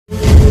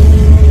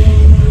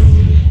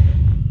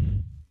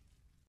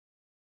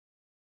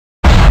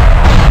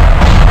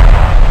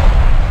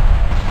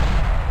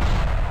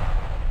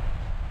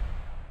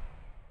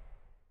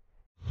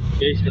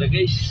tara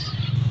guys.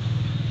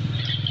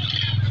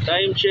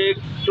 Time check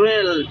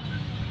 12.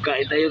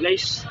 Kain tayo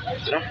guys.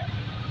 Tara.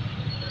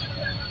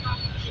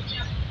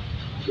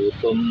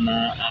 Gutom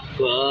na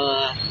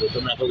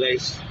ako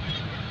guys.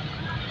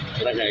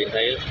 Tara, kain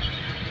tayo.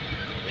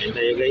 Kain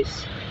tayo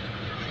guys.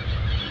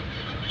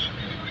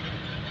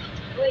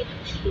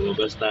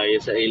 Lumabas tayo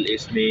sa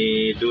LS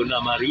ni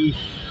Duna Marie.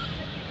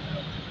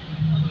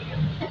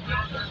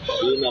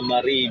 Duna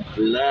Marie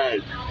Vlog.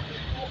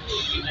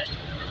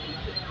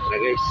 Tara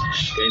guys,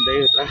 kain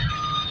tayo, tara.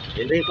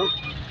 Kain tayo pa.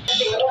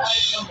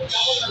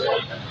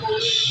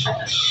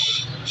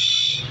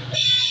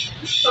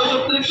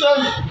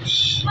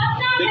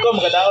 Biko,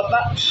 magkadaot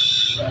na.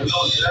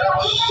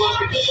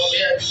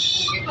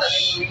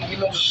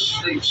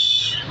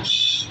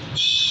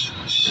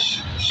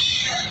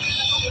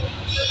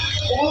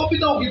 Oh,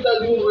 kita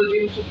dulu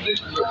lagi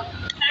suplit.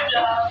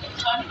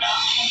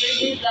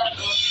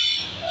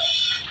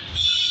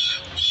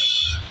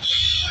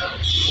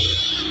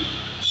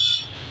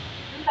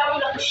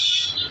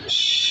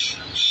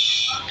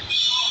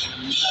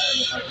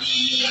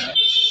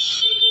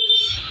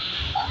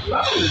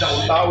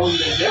 Tahu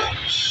ya.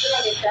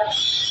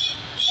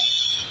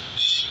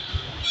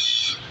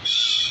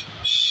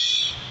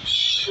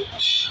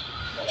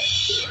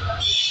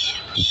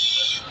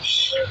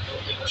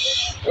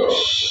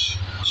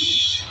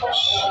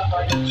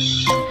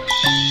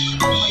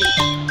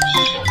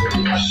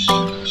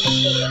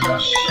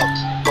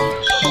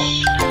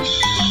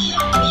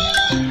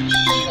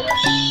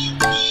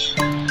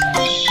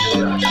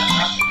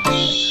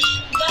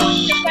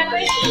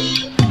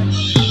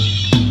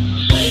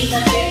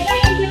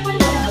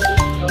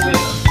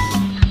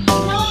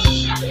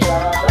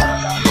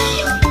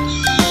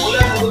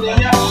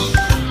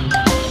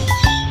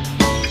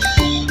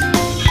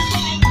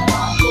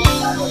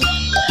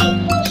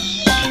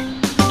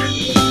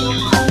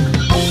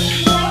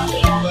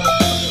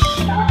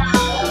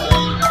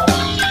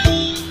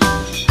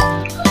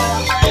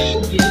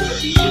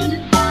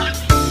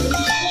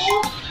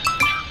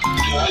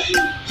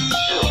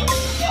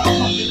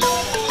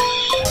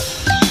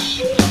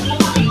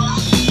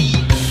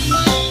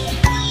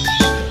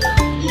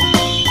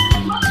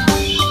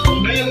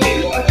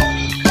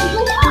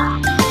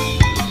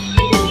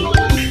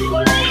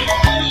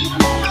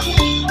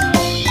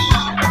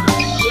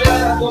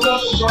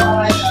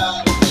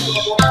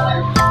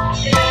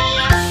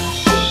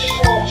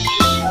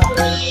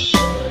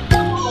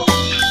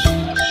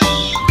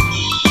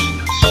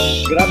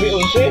 Grabe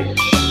 11.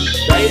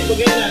 Dahil po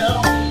ganyan,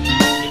 ano?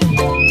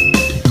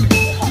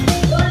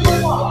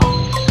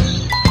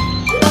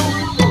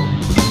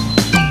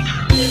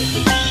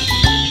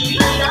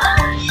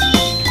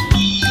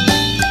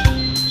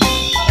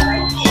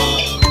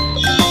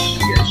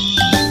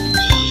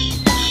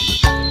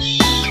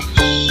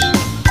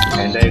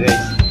 Kain tayo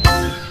guys.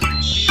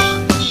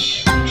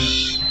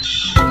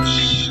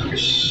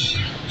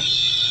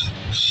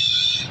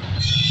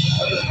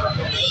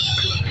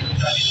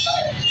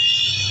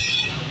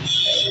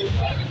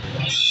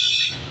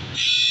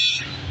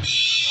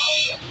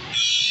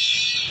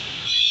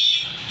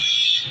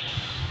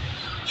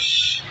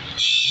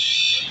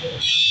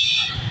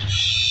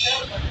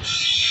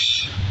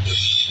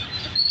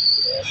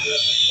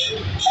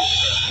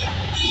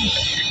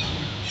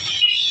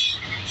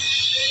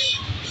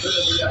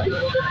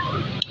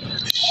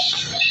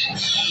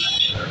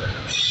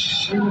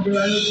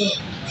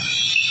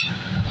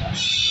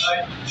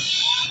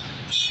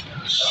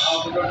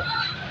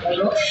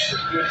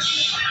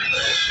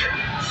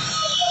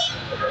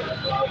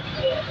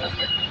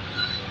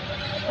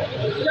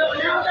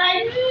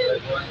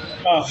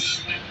 Ah.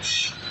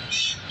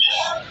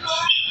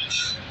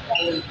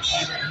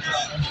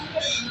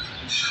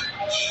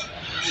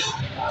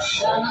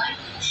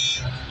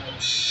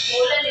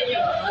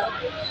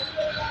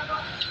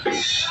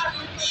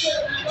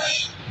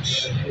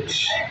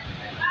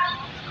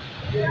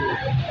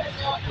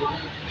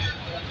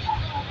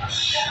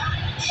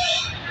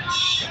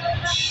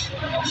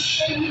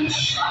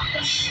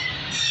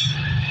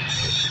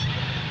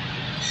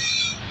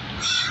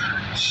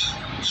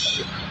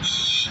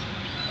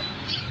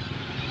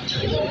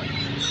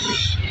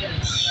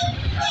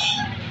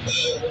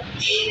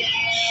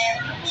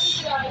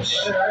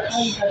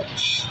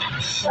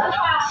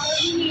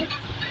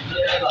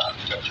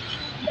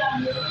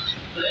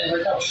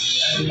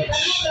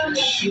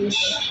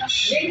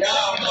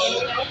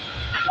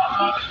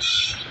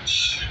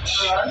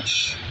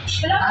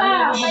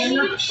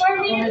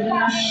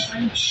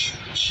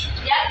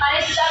 Yan,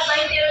 balik sa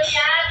 20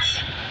 yan.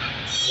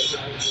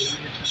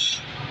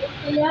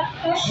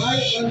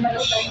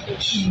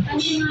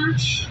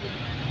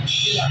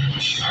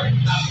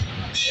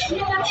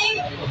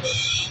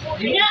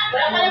 Iya,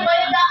 wala ka na ba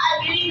yung daan?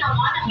 Giling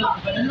naman.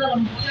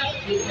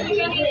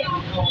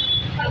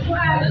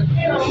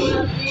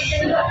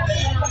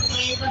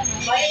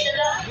 Bayad na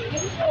lang.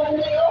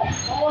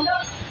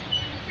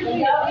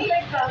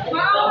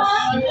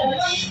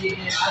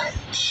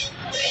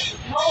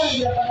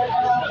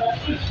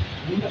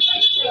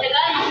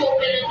 Tagaan,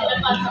 mag-open na sila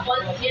pa. sa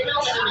kwan, you know,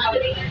 sa mga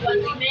drinking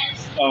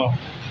condiments. Oh.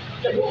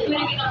 Labog ko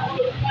yung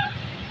kinapulot na.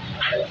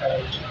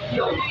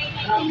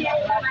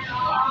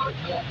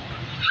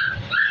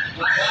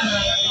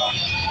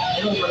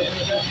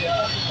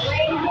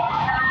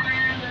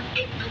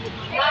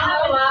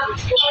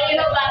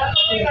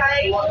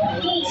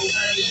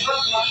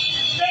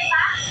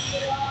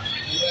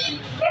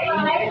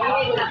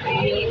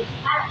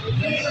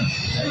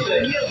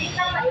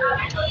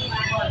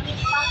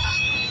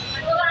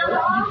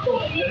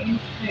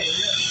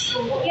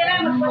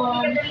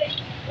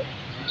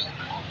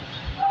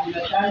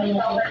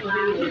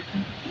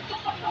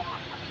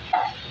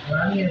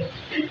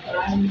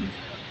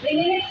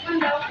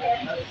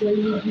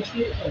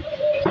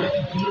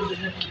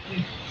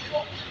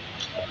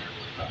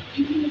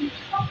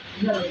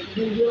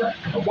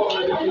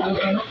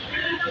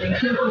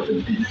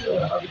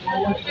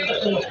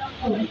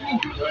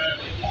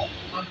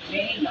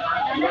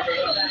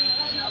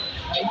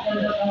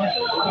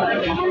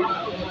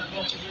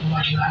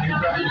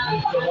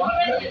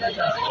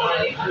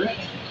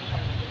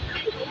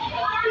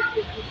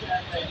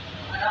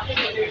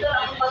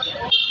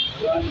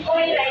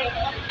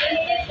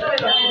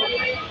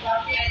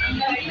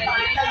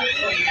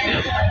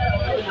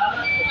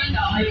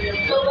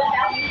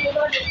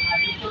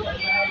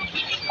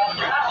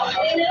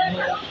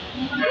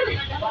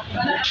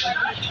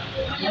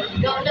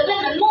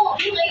 Dagan mo,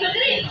 yung kayo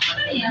din.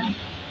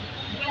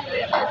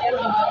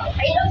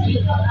 Ay, daw,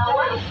 yung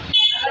kawan.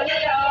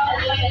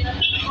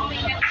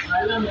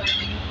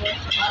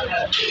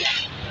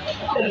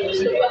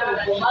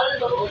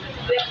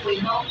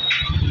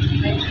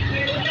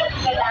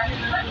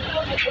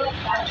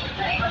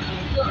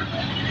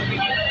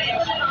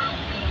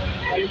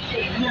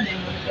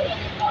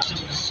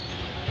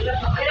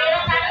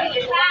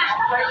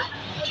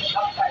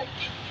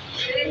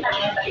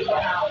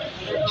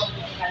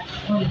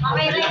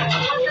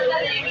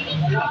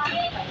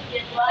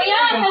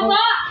 Ayan,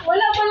 baba!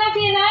 Wala pala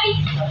si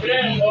Rice.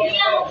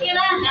 Okay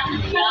lang.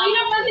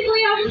 Nagpinap na si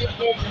Kuya.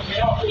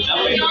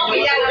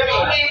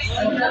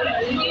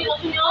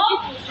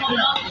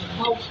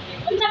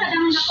 Unsa ka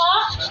naman ako?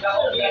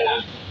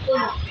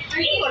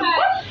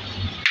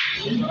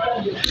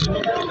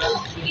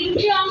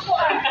 Pinjang ko.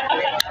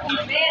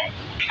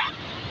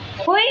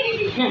 Hoy!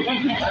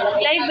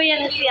 Live ba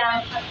yan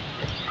siya?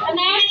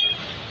 Ano?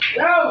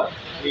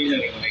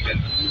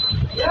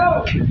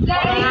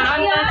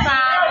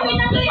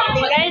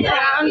 Guys,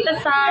 nakaunta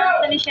sa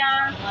saan siya?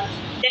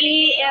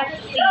 Dali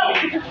FC.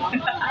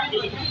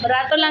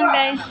 Barato lang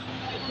guys.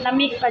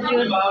 Lamig pa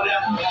jud.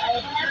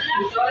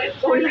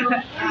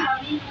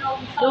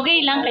 Dugay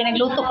lang kay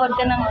nagluto pod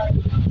ka ng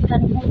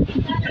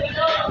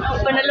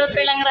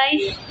panaluto lang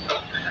rice.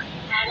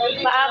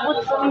 Paabot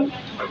ko.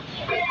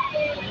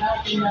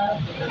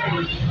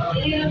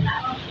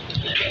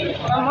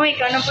 Mamo,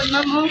 ikaw na po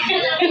mamo.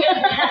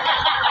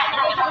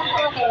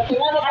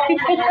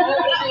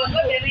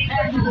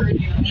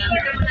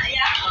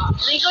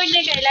 Record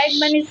niya kay live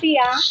man ni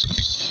siya.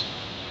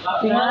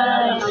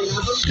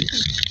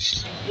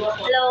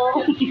 Hello.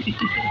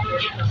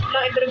 Hello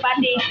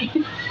everybody.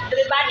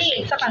 Everybody.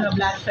 Sa kang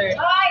blaster.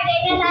 Oy,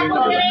 dai na ako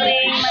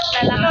bring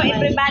matala. Hello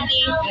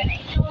everybody.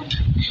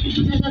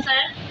 Sa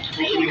sir?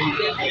 Hello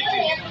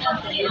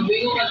sa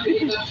everybody.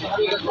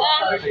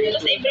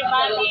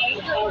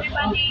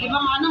 Everybody. Di ba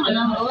ano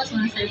bawas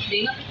mga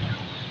selfie?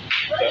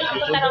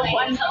 Ako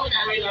tarapuan sa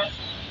una.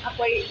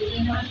 Ako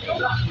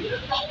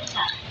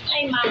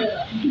ay ma'am.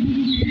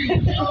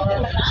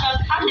 Shout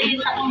out din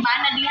sa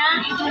kumbana diha.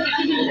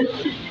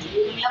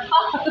 Lapo.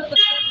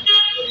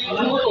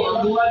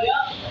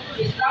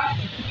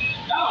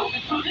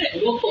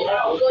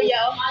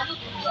 Kuya,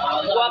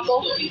 guwapo.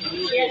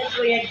 Yes,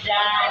 Kuya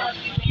Jan.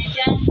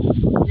 Jan.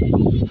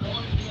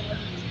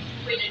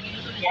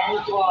 Yan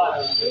po.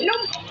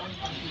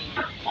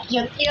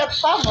 Cute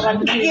pa,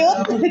 murag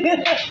cute.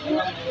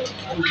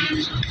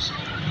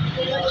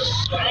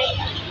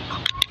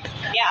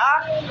 Ya.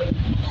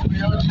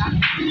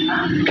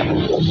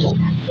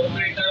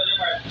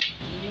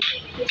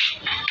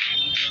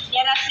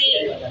 Yan na si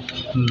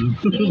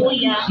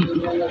Kuya.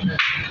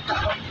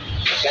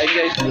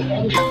 Guys.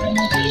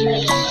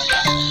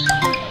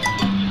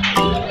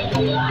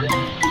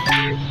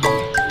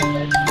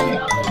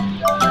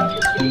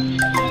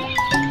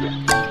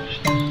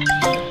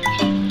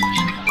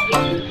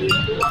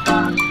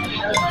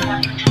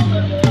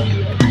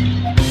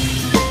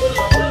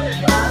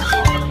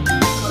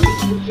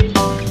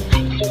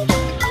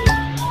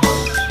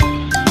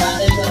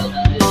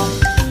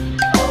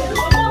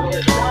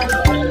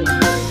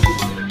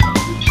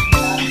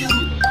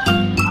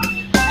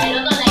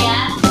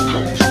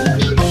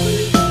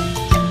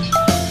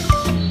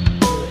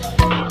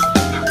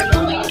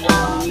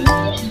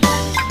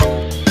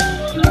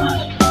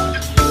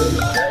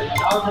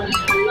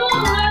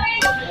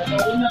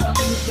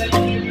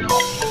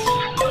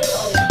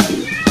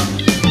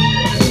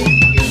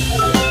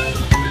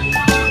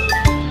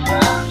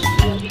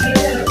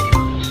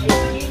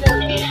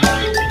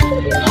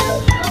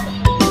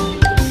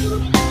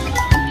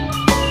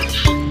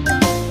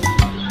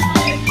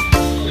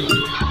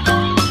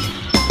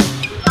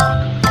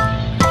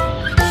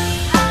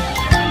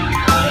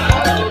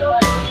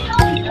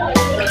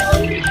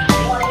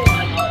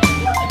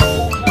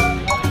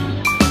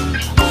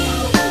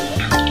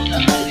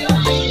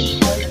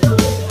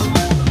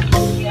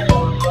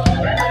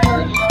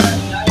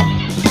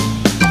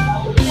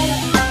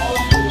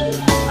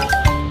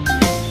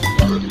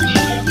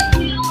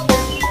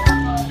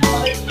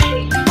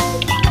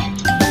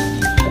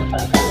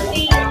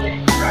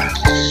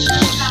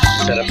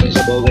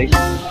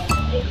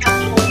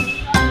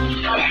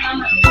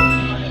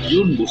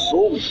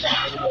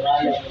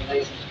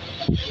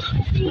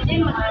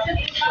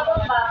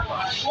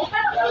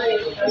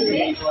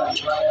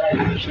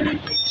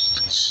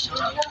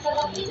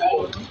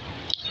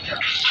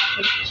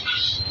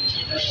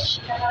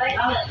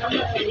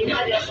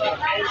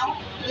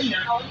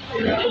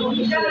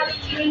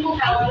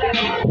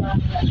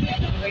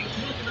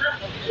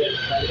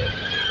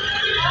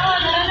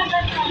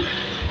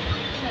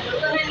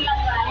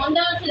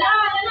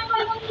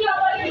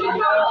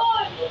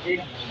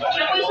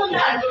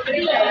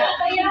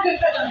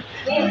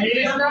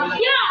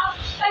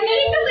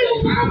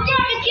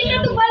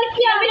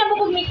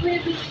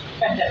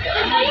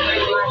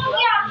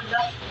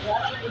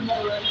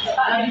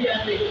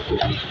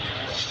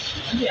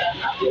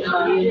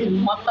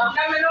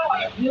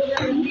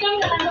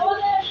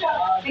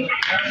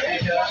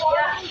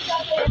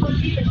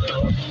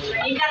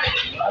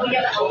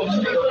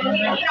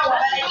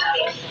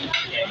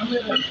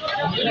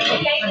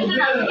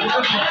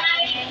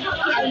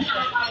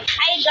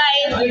 Hi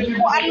guys,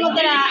 kuan mo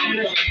dira.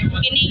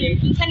 Kini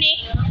unsa ni?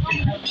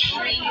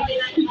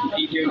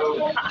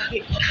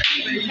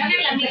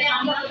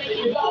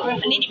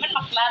 Ani di man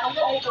maklaro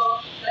ko.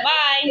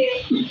 Bye.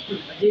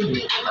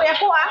 Kuya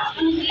ko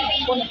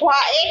kuha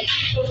eh.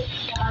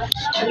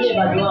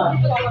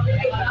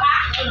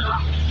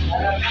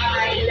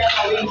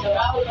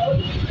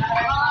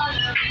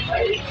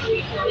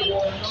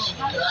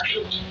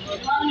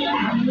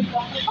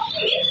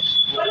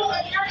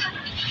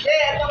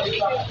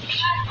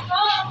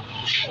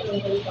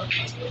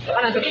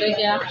 Ano to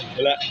siya?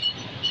 Wala.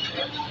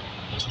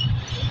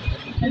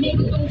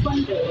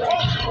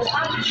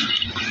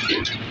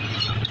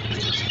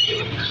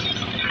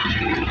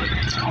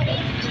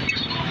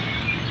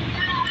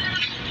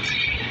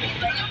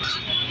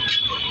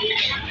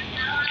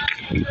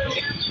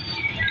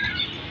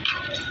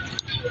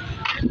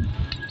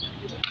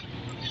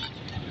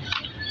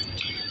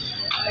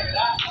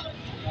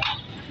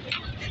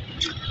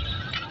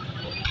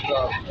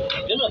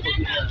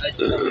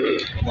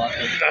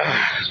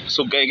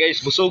 Busog kayo guys,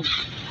 busog.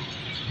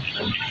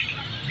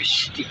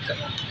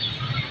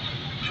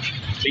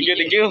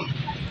 Thank you.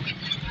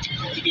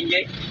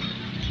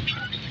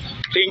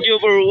 Thank you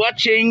for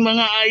watching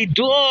mga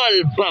idol.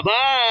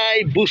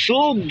 Bye-bye.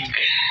 Busog.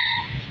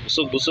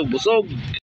 Busog.